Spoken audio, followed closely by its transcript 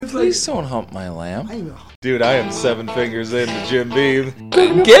Please don't hump my lamb. Dude, I am 7 fingers into Jim Beam.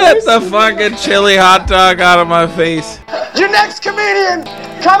 Get the fucking chili hot dog out of my face. Your next comedian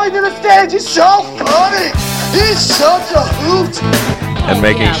coming to the stage is so funny. He's such a hoot. And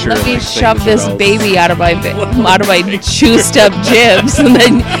making sure. Let me shove this baby out of my juiced up jibs, and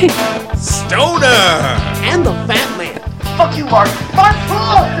then Stoner And the fat man. Fuck you, Mark. Mark,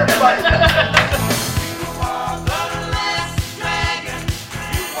 applause, everybody.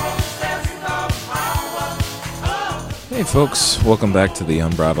 Hey folks, welcome back to the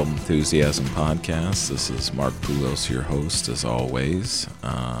Unbridled Enthusiasm Podcast. This is Mark Poulos, your host, as always.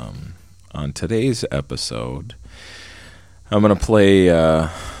 On today's episode, I'm going to play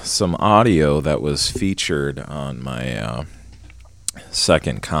some audio that was featured on my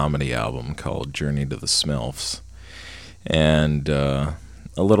second comedy album called Journey to the Smilfs. And a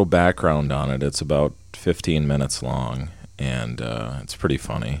little background on it. It's about 15 minutes long, and it's pretty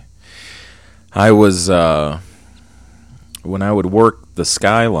funny. I was... when I would work the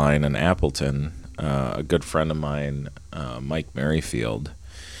Skyline in Appleton, a good friend of mine, Mike Merrifield,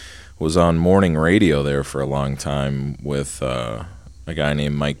 was on morning radio there for a long time with a guy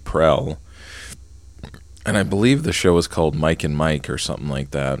named Mike Prell. And I believe the show was called Mike and Mike or something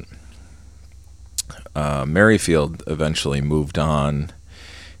like that. Merrifield eventually moved on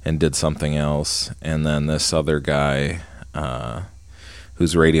and did something else. And then this other guy...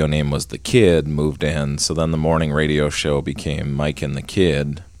 whose radio name was The Kid, moved in. So then the morning radio show became Mike and the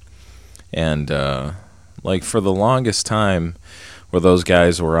Kid. And, for the longest time where those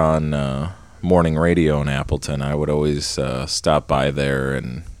guys were on morning radio in Appleton, I would always stop by there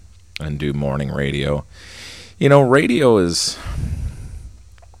and do morning radio. You know, radio is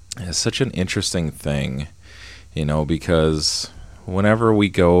such an interesting thing, because whenever we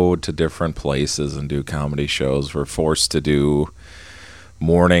go to different places and do comedy shows, we're forced to do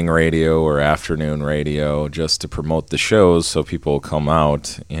morning radio or afternoon radio just to promote the shows so people come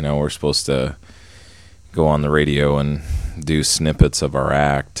out. We're supposed to go on the radio and do snippets of our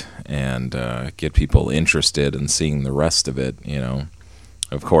act and get people interested in seeing the rest of it,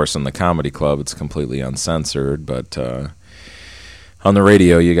 Of course, in the comedy club, it's completely uncensored, but on the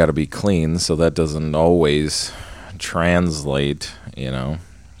radio, you got to be clean, so that doesn't always translate,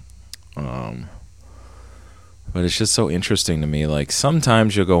 But it's just so interesting to me. Like,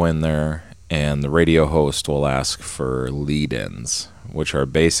 sometimes you'll go in there and the radio host will ask for lead-ins, which are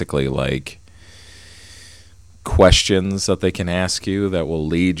basically like questions that they can ask you that will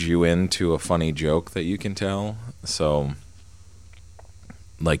lead you into a funny joke that you can tell. So,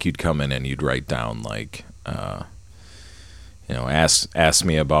 like, you'd come in and you'd write down, like, ask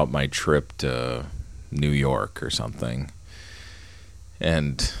me about my trip to New York or something.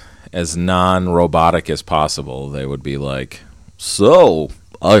 And as non-robotic as possible, they would be like, "So,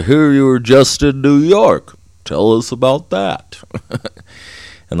 I hear you were just in New York. Tell us about that."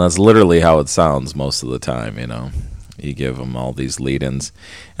 And that's literally how it sounds most of the time, You give them all these lead-ins.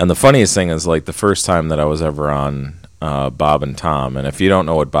 And the funniest thing is, like, the first time that I was ever on Bob and Tom, and if you don't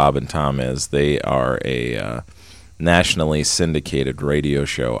know what Bob and Tom is, they are a nationally syndicated radio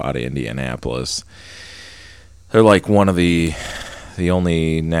show out of Indianapolis. They're like one of the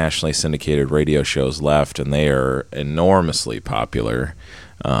only nationally syndicated radio shows left, and they are enormously popular.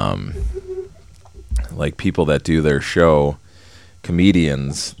 Like, people that do their show,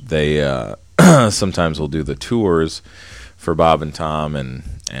 comedians, they sometimes will do the tours for Bob and Tom,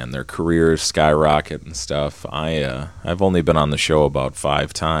 and their careers skyrocket and stuff. I've only been on the show about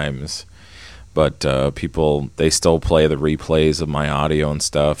 5 times, but people, they still play the replays of my audio and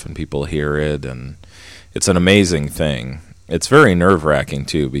stuff, and people hear it, and it's an amazing thing. It's very nerve-wracking,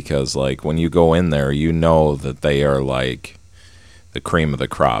 too, because, like, when you go in there, you know that they are, like, the cream of the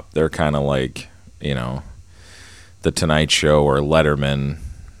crop. They're kind of like, The Tonight Show or Letterman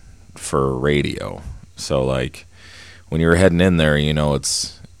for radio. So, like, when you're heading in there,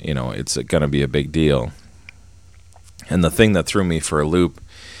 it's going to be a big deal. And the thing that threw me for a loop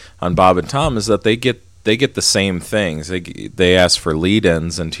on Bob and Tom is that they get the same things. They ask for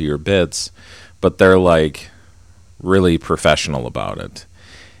lead-ins into your bits, but they're, like, really professional about it,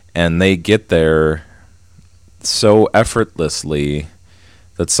 and they get there so effortlessly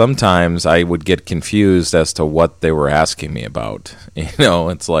that sometimes I would get confused as to what they were asking me about.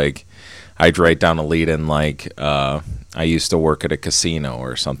 It's like I'd write down a lead-in like I used to work at a casino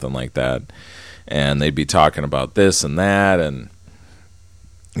or something like that, and they'd be talking about this and that, and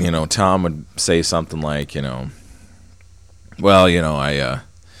Tom would say something like,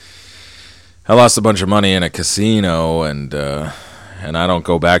 I lost a bunch of money in a casino, and I don't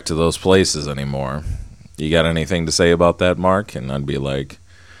go back to those places anymore. You got anything to say about that, Mark? And I'd be like,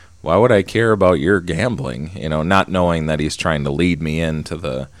 why would I care about your gambling? You know, not knowing that he's trying to lead me into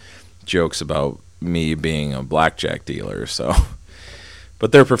the jokes about me being a blackjack dealer. So,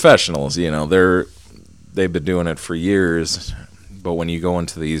 but they're professionals, you know, they've been doing it for years. But when you go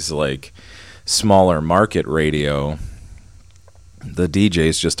into these like smaller market radio, the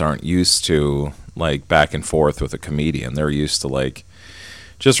DJs just aren't used to like back and forth with a comedian. They're used to like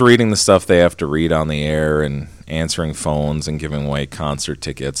just reading the stuff they have to read on the air and answering phones and giving away concert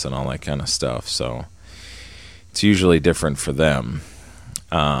tickets and all that kind of stuff. So it's usually different for them.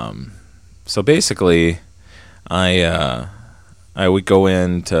 So basically, I would go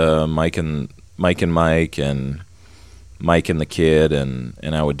into Mike and Mike and Mike and the Kid, and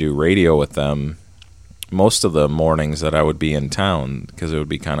I would do radio with them most of the mornings that I would be in town, because it would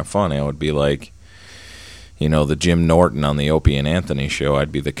be kind of funny. I would be like, you know, the Jim Norton on the Opie and Anthony show.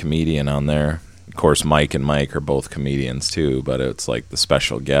 I'd be the comedian on there. Of course, Mike and Mike are both comedians too, but it's like the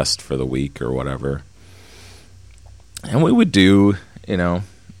special guest for the week or whatever. And we would do, you know,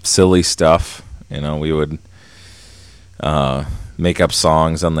 silly stuff. You know, we would make up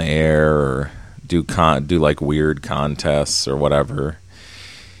songs on the air or do like weird contests or whatever.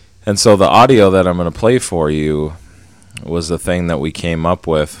 And so the audio that I'm going to play for you was the thing that we came up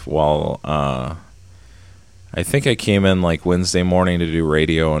with while I think I came in like Wednesday morning to do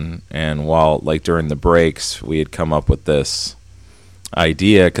radio, and while like during the breaks we had come up with this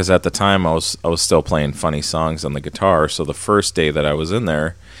idea, because at the time I was still playing funny songs on the guitar. So the first day that I was in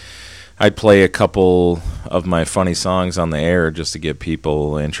there, I'd play a couple of my funny songs on the air just to get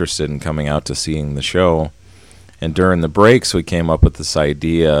people interested in coming out to seeing the show. And during the breaks, we came up with this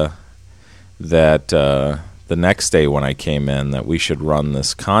idea that the next day when I came in, that we should run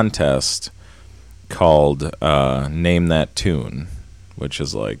this contest called Name That Tune, which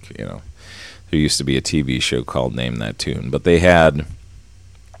is like, you know, there used to be a TV show called Name That Tune, but they had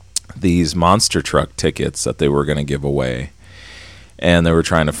these monster truck tickets that they were going to give away. And they were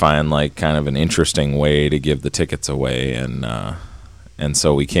trying to find like kind of an interesting way to give the tickets away, and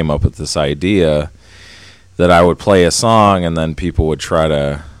so we came up with this idea that I would play a song and then people would try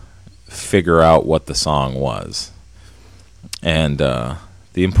to figure out what the song was. And the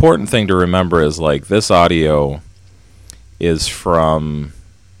important thing to remember is like this audio is from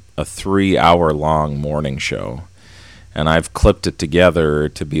a 3-hour-long morning show, and I've clipped it together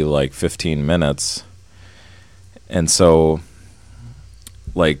to be like 15 minutes, and so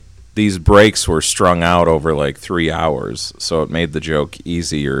like these breaks were strung out over like 3 hours, so it made the joke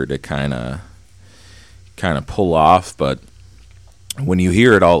easier to kind of pull off. But when you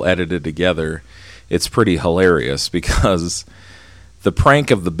hear it all edited together, it's pretty hilarious, because the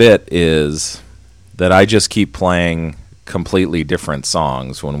prank of the bit is that I just keep playing completely different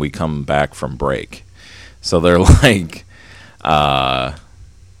songs when we come back from break. So they're like, all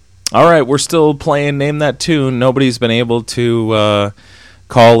right, we're still playing Name That Tune. Nobody's been able to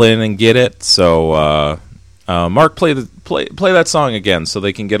call in and get it, so Mark, play that song again so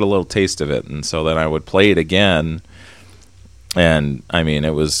they can get a little taste of it. And so then I would play it again, and I mean,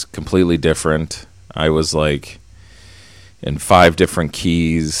 it was completely different. I was like in 5 different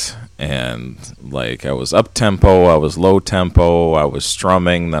keys, and like I was up tempo, I was low tempo, I was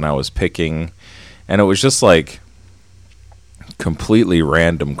strumming, then I was picking, and it was just like completely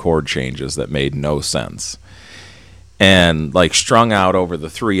random chord changes that made no sense. And like strung out over the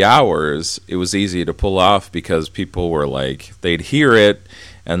 3 hours, it was easy to pull off, because people were like, they'd hear it,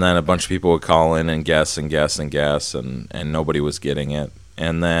 and then a bunch of people would call in and guess and guess and guess, and nobody was getting it.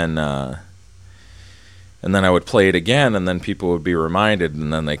 And then I would play it again, and then people would be reminded,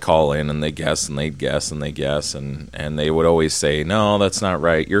 and then they call in and they guess and they'd guess and they guess, and they would always say, no, that's not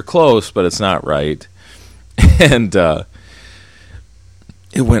right. You're close, but it's not right. And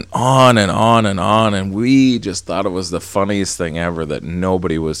it went on and on and on, and we just thought it was the funniest thing ever that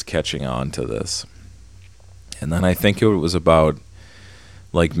nobody was catching on to this. And then I think it was about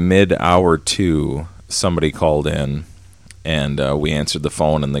like mid-hour 2, somebody called in, and we answered the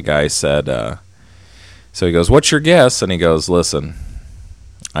phone, and the guy said, so he goes, what's your guess? And he goes, listen,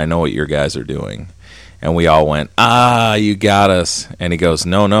 I know what your guys are doing. And we all went, you got us. And he goes,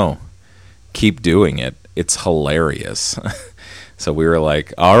 no, keep doing it. It's hilarious. So we were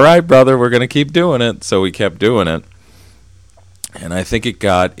like, all right, brother, we're going to keep doing it. So we kept doing it. And I think it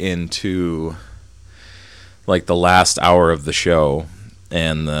got into like the last hour of the show,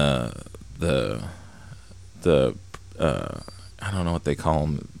 and the I don't know what they call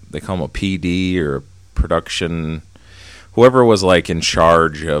them. They call them a PD or a production, whoever was like in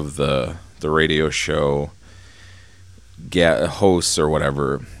charge of the radio show, hosts or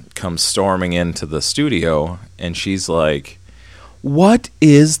whatever, comes storming into the studio, and she's like, what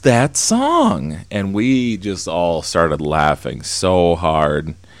is that song? And we just all started laughing so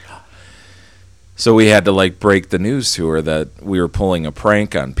hard. So we had to like break the news to her that we were pulling a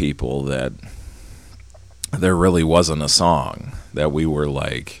prank on people, that there really wasn't a song, that we were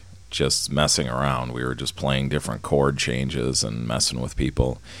like just messing around. We were just playing different chord changes and messing with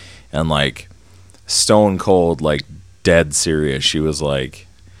people. And like stone cold, like dead serious, she was like,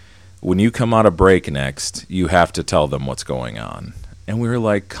 when you come out of break next, you have to tell them what's going on. And we were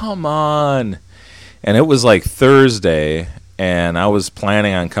like, come on. And it was like Thursday, and I was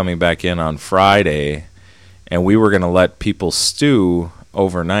planning on coming back in on Friday, and we were going to let people stew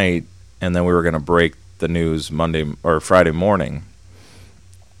overnight, and then we were going to break the news Monday or Friday morning.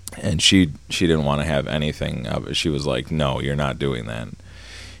 And she didn't want to have anything of it. She was like, no, you're not doing that.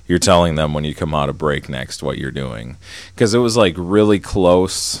 You're telling them when you come out of break next what you're doing. Because it was like really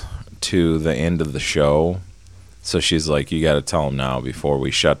close to the end of the show. So she's like, you got to tell them now before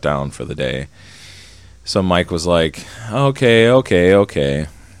we shut down for the day. So Mike was like, okay.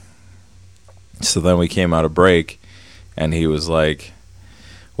 So then we came out of break, and he was like,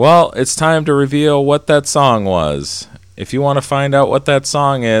 well, it's time to reveal what that song was. If you want to find out what that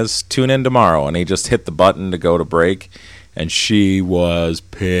song is, tune in tomorrow. And he just hit the button to go to break, and she was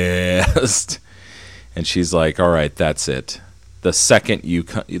pissed. And she's like, all right, that's it. The second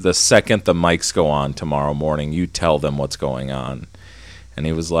the mics go on tomorrow morning, you tell them what's going on. And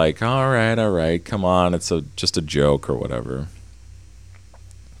he was like, all right, come on, it's just a joke or whatever.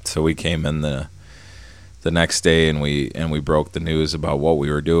 So we came in the next day, and we broke the news about what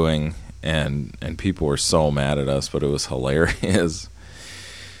we were doing, and people were so mad at us, but it was hilarious.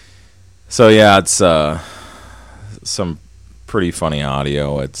 So yeah, it's some pretty funny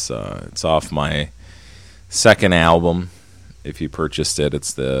audio. It's off my second album. If you purchased it,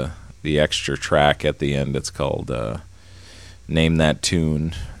 it's the extra track at the end. It's called Name That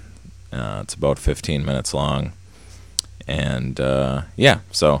Tune. It's about 15 minutes long. And yeah,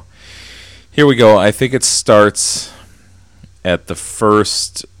 so here we go. I think it starts at the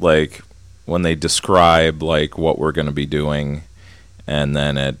first, like, when they describe like what we're going to be doing, and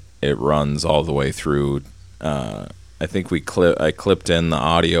then it runs all the way through. I think I clipped in the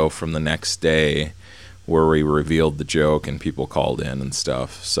audio from the next day where we revealed the joke and people called in and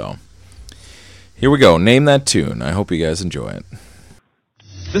stuff. So here we go. Name That Tune. I hope you guys enjoy it.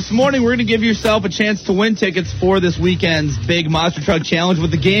 This morning, we're going to give yourself a chance to win tickets for this weekend's big Monster Truck Challenge with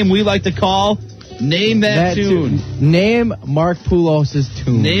the game we like to call Name That Tune. Name Mark Poulos'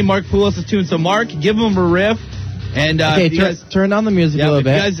 tune. Name Mark Poulos' tune. So, Mark, give him a riff. And okay, turn down the music a little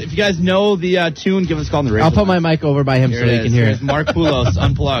bit. If you guys know the tune, give us a call on the radio. I'll put my mic over by him so he can hear it. Here's Mark Poulos,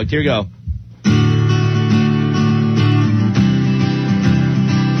 Unplugged. Here we go.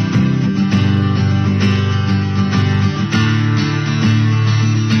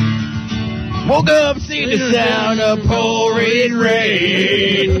 Woke up, seen the sound of pouring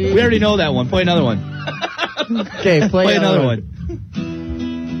rain. We already know that one. Play another one. Okay, play another one.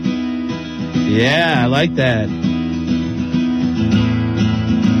 Yeah, I like that.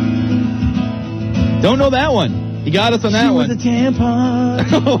 Don't know that one. You got us on that one. She was a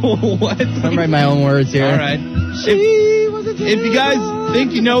tampon. What? I'm writing my own words here. All right. If you guys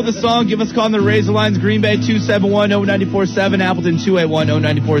think you know the song, give us a call on the Razor Lines, Green Bay 271-0947, Appleton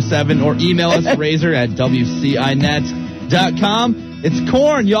 281-0947, or email us razor@wcinet.com. It's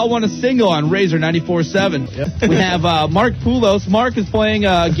Korn. Y'all want a single on Razor 94.7. Yep. We have Mark Poulos. Mark is playing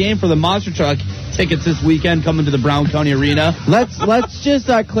a game for the Monster Truck tickets this weekend coming to the Brown County Arena. Let's just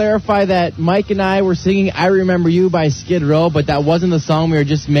clarify that Mike and I were singing I Remember You by Skid Row, but that wasn't the song. We were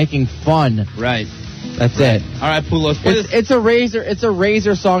just making fun. Right. That's it. All right, Poulos. It's a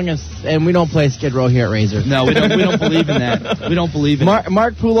Razor song, and we don't play Skid Row here at Razor. No, we don't believe in that. We don't believe in it.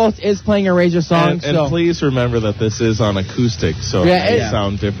 Mark Poulos is playing a Razor song. And please remember that this is on acoustic, so it may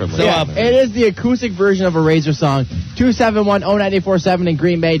sound differently. So, it is the acoustic version of a Razor song. 271-0947 in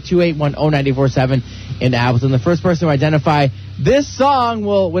Green Bay, 281-0947 in Appleton. The first person to identify this song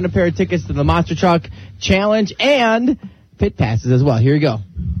will win a pair of tickets to the Monster Truck Challenge and pit passes as well. Here you go.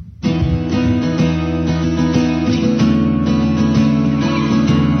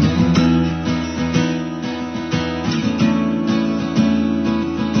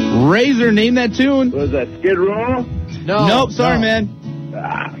 Razor, name that tune. Was that Skid Row? Nope, sorry, man.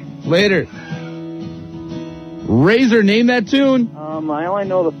 Later. Razor, name that tune. I only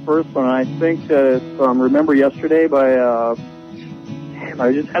know the first one. I think that it's Remember Yesterday by, I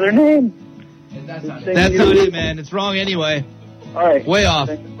just had her name. That's not it, man. It's wrong anyway. All right. Way off.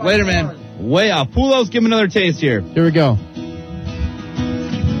 Later, man. Way off. Poulos, give him another taste here. Here we go.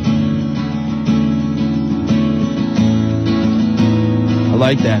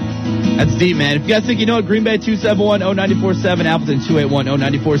 like that. That's deep, man. If you guys think you know it, Green Bay 271-0947, Appleton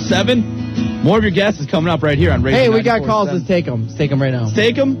 281-0947. More of your guesses coming up right here on Radio Hey, we got 94.7. calls. Let's take them. Let's take them right now. Let's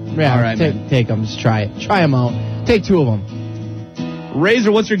take them? Yeah, All right, man. take them. Just try it. Try them out. Take 2 of them.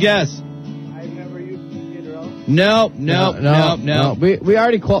 Razor, what's your guess? I remember you, Skid Row. No. We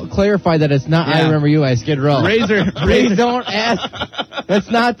already clarified that it's not Yeah. I Remember You by Skid Row. Razor. Please don't ask.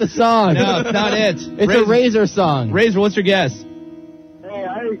 That's not the song. No, it's not it. It's a Razor song. Razor, what's your guess? Hey,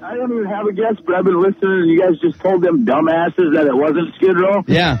 I don't even have a guess, but I've been listening, and you guys just told them dumbasses that it wasn't Skid Row.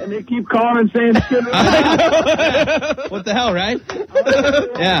 Yeah. And they keep calling and saying Skid Row. What the hell, right?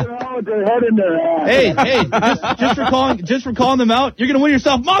 Yeah. With their head in their ass. Hey, just for calling them out, you're gonna win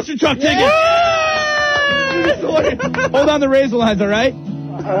yourself monster truck tickets. Hold on the Razor lines, all right? All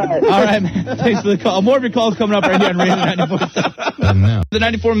right, man. Thanks for the call. More of your calls coming up right here on Razor 94.7. The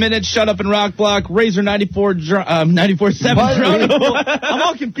 94 minutes, shut up and rock block. Razor 94.7 drowning pool. I'm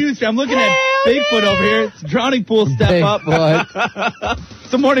all confused here. I'm looking at Bigfoot over here. It's drowning pool step up. It's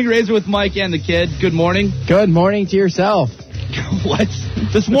the morning Razor with Mike and the kid. Good morning. Good morning to yourself. What?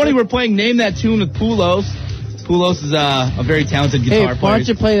 This morning we're playing Name That Tune with Poulos. Poulos is a very talented guitar Hey, player. why don't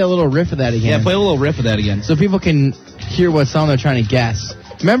you play a little riff of that again? Yeah, play a little riff of that again. So people can hear what song they're trying to guess.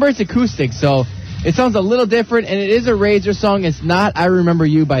 Remember, it's acoustic, so it sounds a little different, and it is a Razor song. It's not I Remember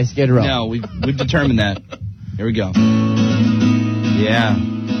You by Skid Row. No, we've determined that. Here we go. Yeah,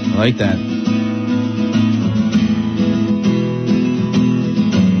 I like that.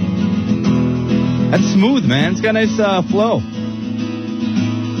 That's smooth, man. It's got a nice flow.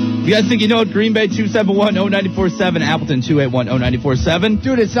 You guys think you know it? Green Bay 271-0947, Appleton 281-0947.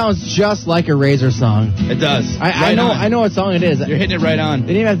 Dude, it sounds just like a Razor song. It does. I know what song it is. You're hitting it right on. They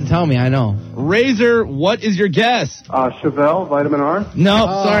didn't even have to tell me. I know. Razor, what is your guess? Chevelle, Vitamin R. No,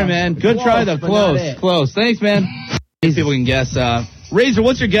 Oh, sorry, man. Good close, try, though. but not Close. it. Close. Thanks, man. These people can guess. Razor,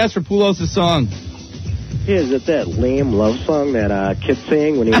 what's your guess for Poulos' song? Hey, is it that lame love song that Kid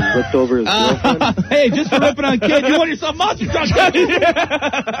sang when he was whipped over his girlfriend? Hey, just for ripping on Kid, you won yourself monster truck.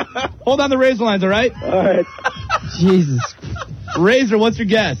 Hold on the Razor lines, all right? All right. Jesus. Razor, what's your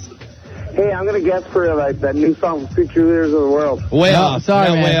guess? Hey, I'm gonna guess for like that new song, Three Cheerleaders of the World. Way No, off. sorry,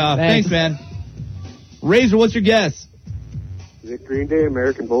 No, man. way off. Thanks. Thanks, man. Razor, what's your guess? Is it Green Day,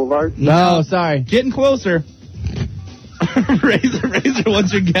 American Boulevard? No, sorry. Getting closer. Razor,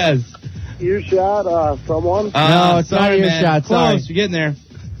 what's your guess? Earshot, Someone? No, it's not Earshot, sorry. Close, you're getting there.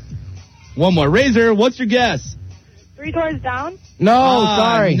 One more. Razor, what's your guess? 3 Doors Down? No, Ah,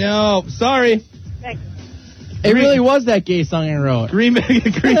 sorry. No, sorry. Thanks. It really was that gay song I wrote. Green Bay.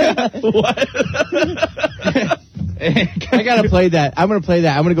 What? I gotta play that. I'm gonna play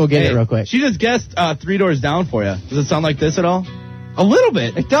that. I'm gonna go get it real quick. She just guessed 3 Doors Down for you. Does it sound like this at all? A little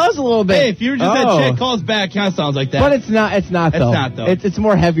bit. It does a little bit. Hey, if you were just that chick, call us back. Kind of sounds like that. But it's not. It's not though. It's not, though. It's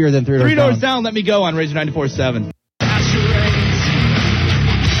more heavier than 3 Doors 3 Doors Down. Down, let me go on Razor 94.7.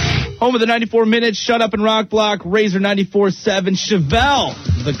 Home of the 94 minutes, shut up and rock block, Razor 94.7. Chevelle,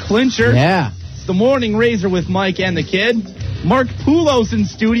 the clincher. Yeah. It's the morning Razor with Mike and the kid. Mark Poulos in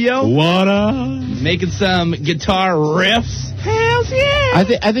studio. What up? Making some guitar riffs. Hells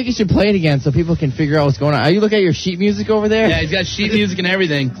yeah. I think you should play it again so people can figure out what's going on. Are you looking at your sheet music over there? Yeah, he's got sheet music and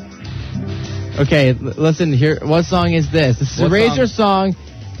everything. Okay, listen here. What song is this? This is a What Razor song.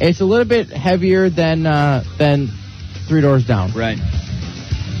 It's a little bit heavier than 3 Doors Down. Right.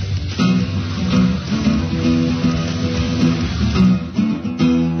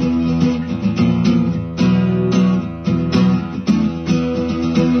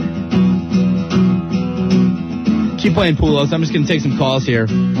 Keep playing, Poulos. I'm just going to take some calls here.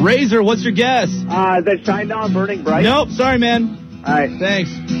 Razor, what's your guess? Is that Shinedown, Burning Bright? Nope, sorry, man. All right. Thanks.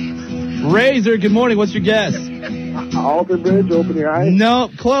 Razor, good morning. What's your guess? Alter Bridge, Open Your Eyes.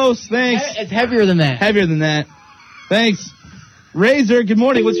 Nope, close. Thanks. It's heavier than that. Heavier than that. Thanks. Razor, good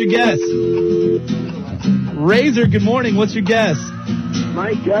morning. What's your guess? Razor, good morning. What's your guess?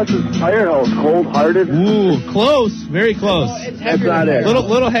 My guess is Firehouse, Cold Hearted. Ooh, close. Very close. That's not it.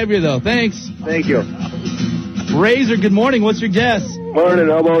 Little heavier, though. Thanks. Thank you. Razor, good morning. What's your guess? Morning,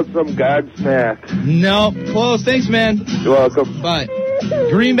 how about some Godsmack? Nope, close. Thanks, man. You're welcome. Bye.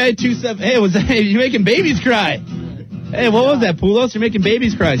 Green Bay 27. Hey, you're making babies cry. Hey, what was that, Poulos? You're making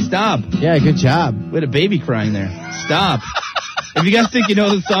babies cry. Stop. Yeah, good job. We had a baby crying there. Stop. If you guys think you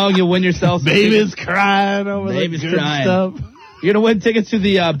know the song, you'll win yourself some Baby's crying over Baby's the good crying. stuff. You're going to win tickets to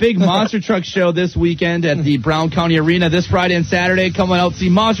the big Monster Truck show this weekend at the Brown County Arena this Friday and Saturday. Come on out, see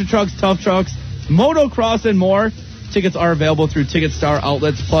Monster Trucks, Tough Trucks, motocross, and more. Tickets are available through Ticket Star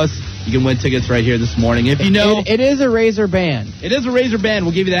outlets. Plus, you can win tickets right here this morning. If you know... It is a Razor band. It is a Razor band.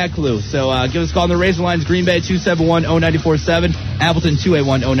 We'll give you that clue. So give us a call on the Razor lines. Green Bay 271-0947. Appleton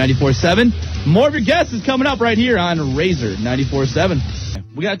 281-0947. More of your guests is coming up right here on Razor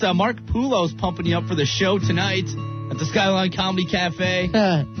 94.7. We got Mark Poulos pumping you up for the show tonight at the Skyline Comedy Cafe.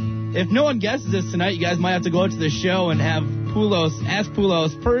 If no one guesses this tonight, you guys might have to go out to the show and have ask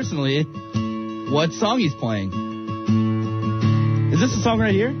Poulos personally what song he's playing. Is this the song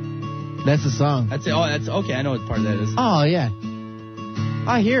right here? That's the song. That's it. Oh, that's okay. I know what part of that is. Oh, yeah.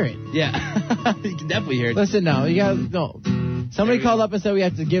 I hear it. Yeah. You can definitely hear it. Listen, no. Somebody called up and said we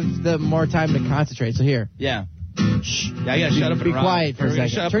have to give them more time to concentrate. So here. Yeah. Shh. Yeah, I gotta shut up and be rock. quiet for a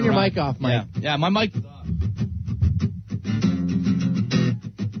second. Turn your mic off, Mike. Yeah, my mic is off.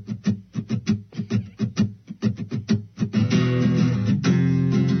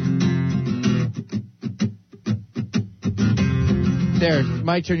 There,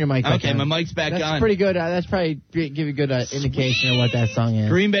 Mike, turn your mic back Okay, on. my mic's back on. That's pretty good. That's probably give you a good indication of what that song is.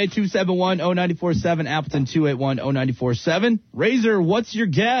 Green Bay 271-0947, Appleton 281-0947. Razor, what's your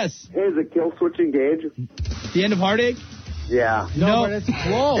guess? Hey, is it Kill Switch Engage? The End of Heartache? Yeah. No, but it's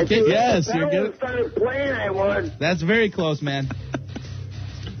close. Yes, if you're that good. one started playing, I won. That's very close, man.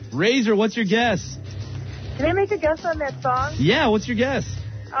 Razor, what's your guess? Can I make a guess on that song? Yeah, what's your guess?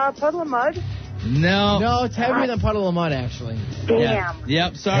 Puddle of Mud? No. No, it's heavier than Puddle of Mud, actually. Damn. Yeah.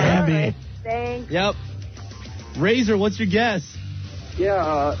 Yep, sorry. All right, thanks. Yep. Razor, what's your guess?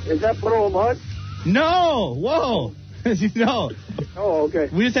 Yeah, is that Puddle of Mud? No. Whoa. No. Oh, okay.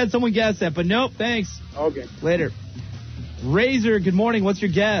 We just had someone guess that, but nope, thanks. Okay. Later. Razor, good morning. What's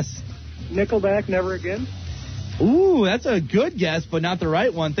your guess? Nickelback, Never Again? Ooh, that's a good guess, but not the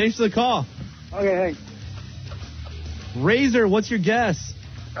right one. Thanks for the call. Okay, thanks. Razor, what's your guess?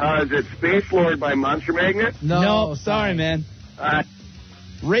 Is it Space Lord by Monster Magnet? No, sorry, man.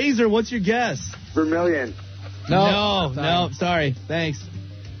 Razor, what's your guess? Vermilion. No, sorry. Thanks.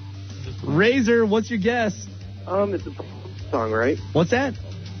 Razor, what's your guess? It's a song, right? What's that?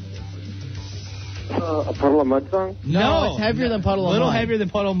 A Puddle of Mud song? No, it's heavier than Puddle of Mud. A little heavier than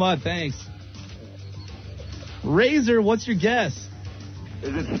Puddle of Mud, thanks. Razor, what's your guess?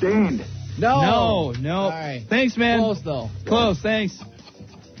 Is it Stained? No. All right. Thanks, man. Close, though. Close, thanks.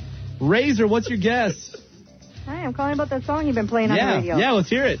 Razor, what's your guess? Hi, I'm calling about that song you've been playing on the radio. Yeah, let's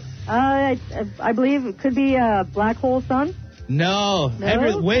hear it. I believe it could be Black Hole Sun. No,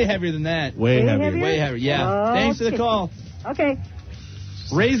 heavier, way heavier than that. Way heavier. heavier? Way heavier, yeah. Oh, Thanks for the call. Okay.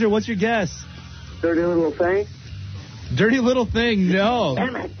 Razor, what's your guess? Dirty Little Thing? Dirty Little Thing, no.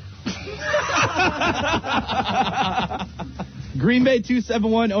 Damn it. Green Bay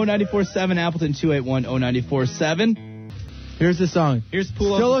 271-0947, Appleton 281-0947. Here's the song. Here's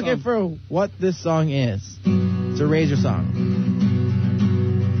Poulos. Still looking for what this song is. It's a Razor song.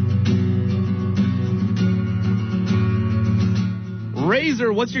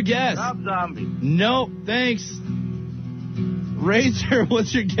 Razor, what's your guess? Rob Zombie. Nope, thanks. Razor,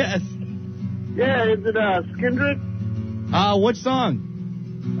 what's your guess? Yeah, is it Skindred? What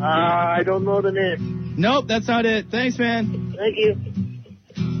song? I don't know the name. Nope, that's not it. Thanks, man. Thank you.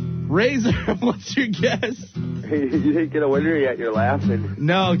 Razor, what's your guess? You didn't get a winner yet. You're laughing.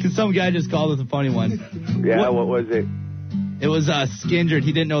 No, because some guy just called with a funny one. Yeah, what was it? It was Skindred.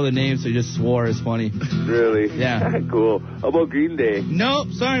 He didn't know the name, so he just swore. It's funny. Really? Yeah. Cool. How about Green Day? Nope,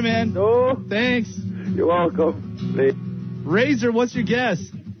 sorry, man. No. Thanks. You're welcome. Razor, what's your guess?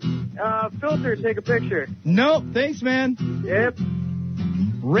 Filter, take a picture. Nope, thanks, man. Yep.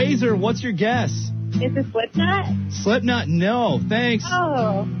 Razor, what's your guess? Is it Slipknot? Slipknot, no, thanks.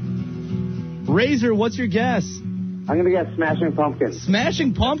 Oh. Razor, what's your guess? I'm going to guess Smashing Pumpkins.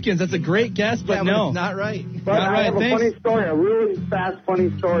 Smashing Pumpkins, that's a great guess, but no. It's not right. But Not I right, have a thanks. funny story, a really fast funny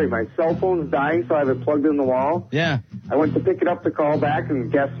story. My cell phone's dying, so I have it plugged in the wall. Yeah. I went to pick it up to call back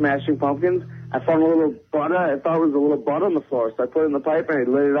and guess Smashing Pumpkins. I found a little butt. I thought it was a little butt on the floor, so I put it in the pipe and I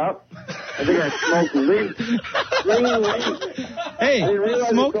lit it up. I think I smoked lint. Hey, I didn't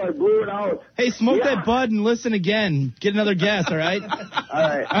realize smoke. it, so I blew it out. Hey, smoke Yeah. that bud and listen again. Get another guess, all right? All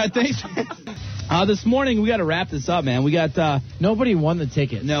right. All right, thanks. This morning, we got to wrap this up, man. We got, Nobody won the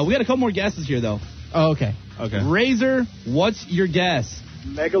ticket. no, we got a couple more guesses here, though. Oh, okay. Okay. Razor, what's your guess?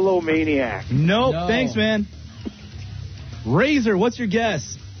 Megalomaniac. Nope, No. thanks, man. Razor, what's your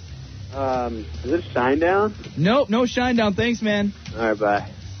guess? Is it Shinedown? Nope, no Shinedown, thanks, man. All right,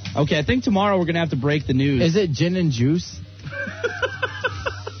 bye. Okay, I think tomorrow we're going to have to break the news. Is it Gin and Juice?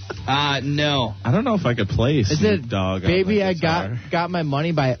 No. I don't know if I could play Is Snoop it Dogg. Baby on I the guitar. Got My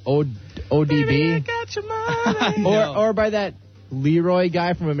Money by ODB? Baby, I got your money. No. Or by that Leroy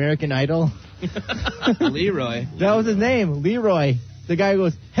guy from American Idol? Leroy. That was his name, Leroy. the guy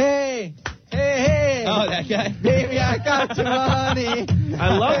goes, hey, hey, hey. Oh, that guy? Baby, I got your money.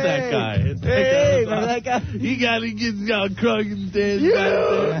 I love that guy. Hey, remember that guy? You gotta get out crunk and dance.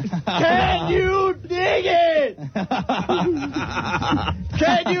 Can you dig it?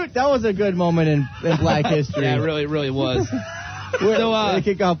 Can you? That was a good moment in Black History. Yeah, it really was. So,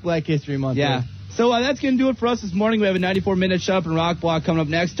 kick off Black History Month. Yeah. So that's going to do it for us this morning. We have a 94-minute Shut Up and Rock block coming up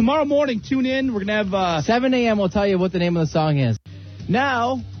next. Tomorrow morning, tune in. We're going to have... 7 a.m. We'll tell you what the name of the song is.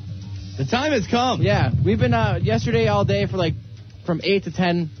 Now... The time has come. Yeah. We've been yesterday all day from 8 to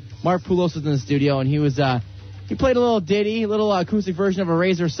 10. Mark Poulos was in the studio, and he played a little ditty, a little acoustic version of a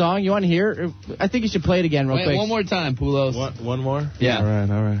Razor song. You want to hear it? I think you should play it again real quick. One more time, Poulos. One more? Yeah.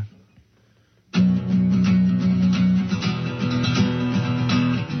 All right.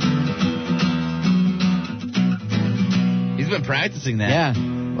 He's been practicing that.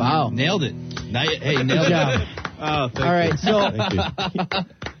 Yeah. Wow. Nailed it. Nailed it. Oh, thank you. All right, so Thank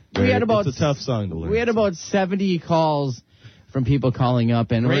you. we had about it's a tough song to learn. We had about 70 calls from people calling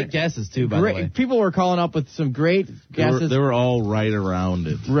up, and great guesses too. By the way, people were calling up with some great guesses. They were all right around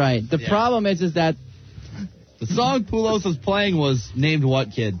it. Right. The problem is that the song Poulos was playing was named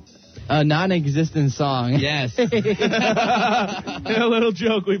what, kid? A non-existent song. Yes. A little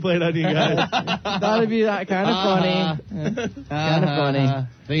joke we played on you guys. Thought it'd be kind of funny. Kind of funny.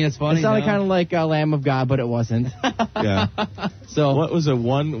 Think it's funny? It sounded kind of like Lamb of God, but it wasn't. Yeah. So what was it?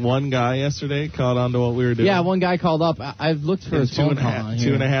 One guy yesterday caught on to what we were doing? Yeah, one guy called up. I looked for his phone call.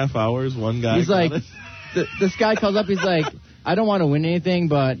 2.5 hours, one guy. He's like, this guy calls up. He's like, I don't want to win anything,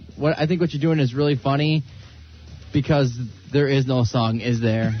 but I think what you're doing is really funny because there is no song, is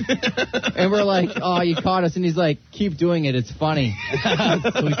there? And we're like, oh, you caught us. And he's like, keep doing it. It's funny.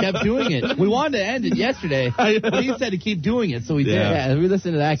 So we kept doing it. We wanted to end it yesterday, but he said to keep doing it, so we did. Yeah, we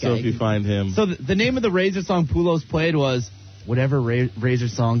listened to that guy. So if you find him. So the name of the Razor song Poulos played was whatever Razor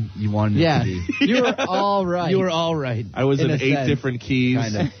song you wanted it to be. You were all right. You were all right. I was in 8 different keys.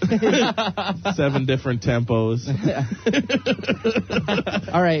 Kinda. 7 different tempos.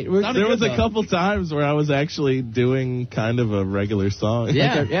 All right. There was a couple times where I was actually doing kind of a regular song.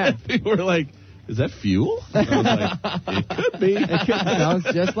 Yeah, yeah. People were like, is that Fuel? I was like, it could be. It sounds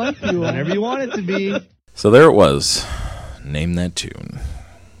just like Fuel. Whatever you want it to be. So there it was. Name that tune.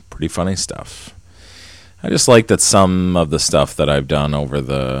 Pretty funny stuff. I just like that some of the stuff that I've done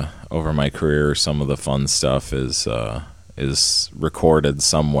over my career, some of the fun stuff is recorded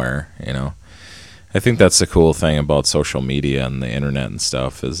somewhere, you know. I think that's the cool thing about social media and the internet and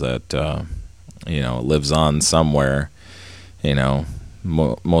stuff is that, it lives on somewhere, you know.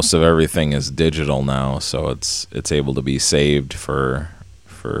 Most of everything is digital now, so it's able to be saved for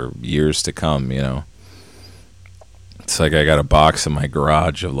years to come, you know. It's like I got a box in my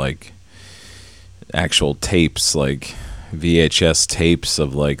garage of, like, actual tapes, like VHS tapes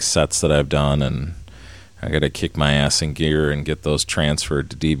of, like, sets that I've done, and I got to kick my ass in gear and get those transferred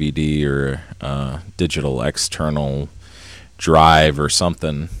to DVD or digital external drive or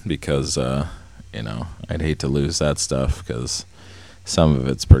something because, I'd hate to lose that stuff because some of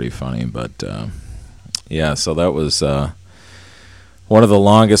it's pretty funny. But, so that was one of the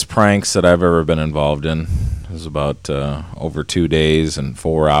longest pranks that I've ever been involved in. It was about over 2 days and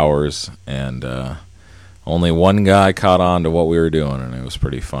 4 hours, and only one guy caught on to what we were doing, and it was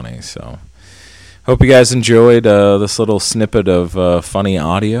pretty funny. So hope you guys enjoyed this little snippet of funny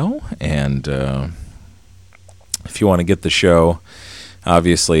audio, and if you want to get the show,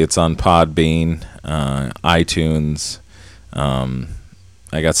 obviously it's on Podbean, iTunes.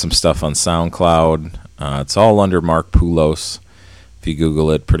 I got some stuff on SoundCloud. It's all under Mark Poulos. If you Google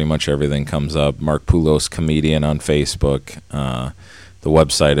it, pretty much everything comes up. Mark Poulos Comedian on Facebook. The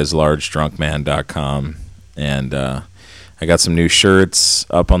website is largedrunkman.com. And I got some new shirts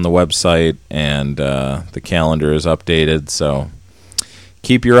up on the website, and the calendar is updated. So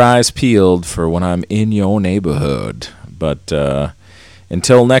keep your eyes peeled for when I'm in your neighborhood. But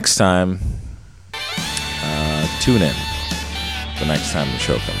until next time, tune in the next time the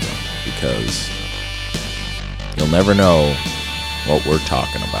show comes up, because you'll never know what we're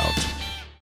talking about.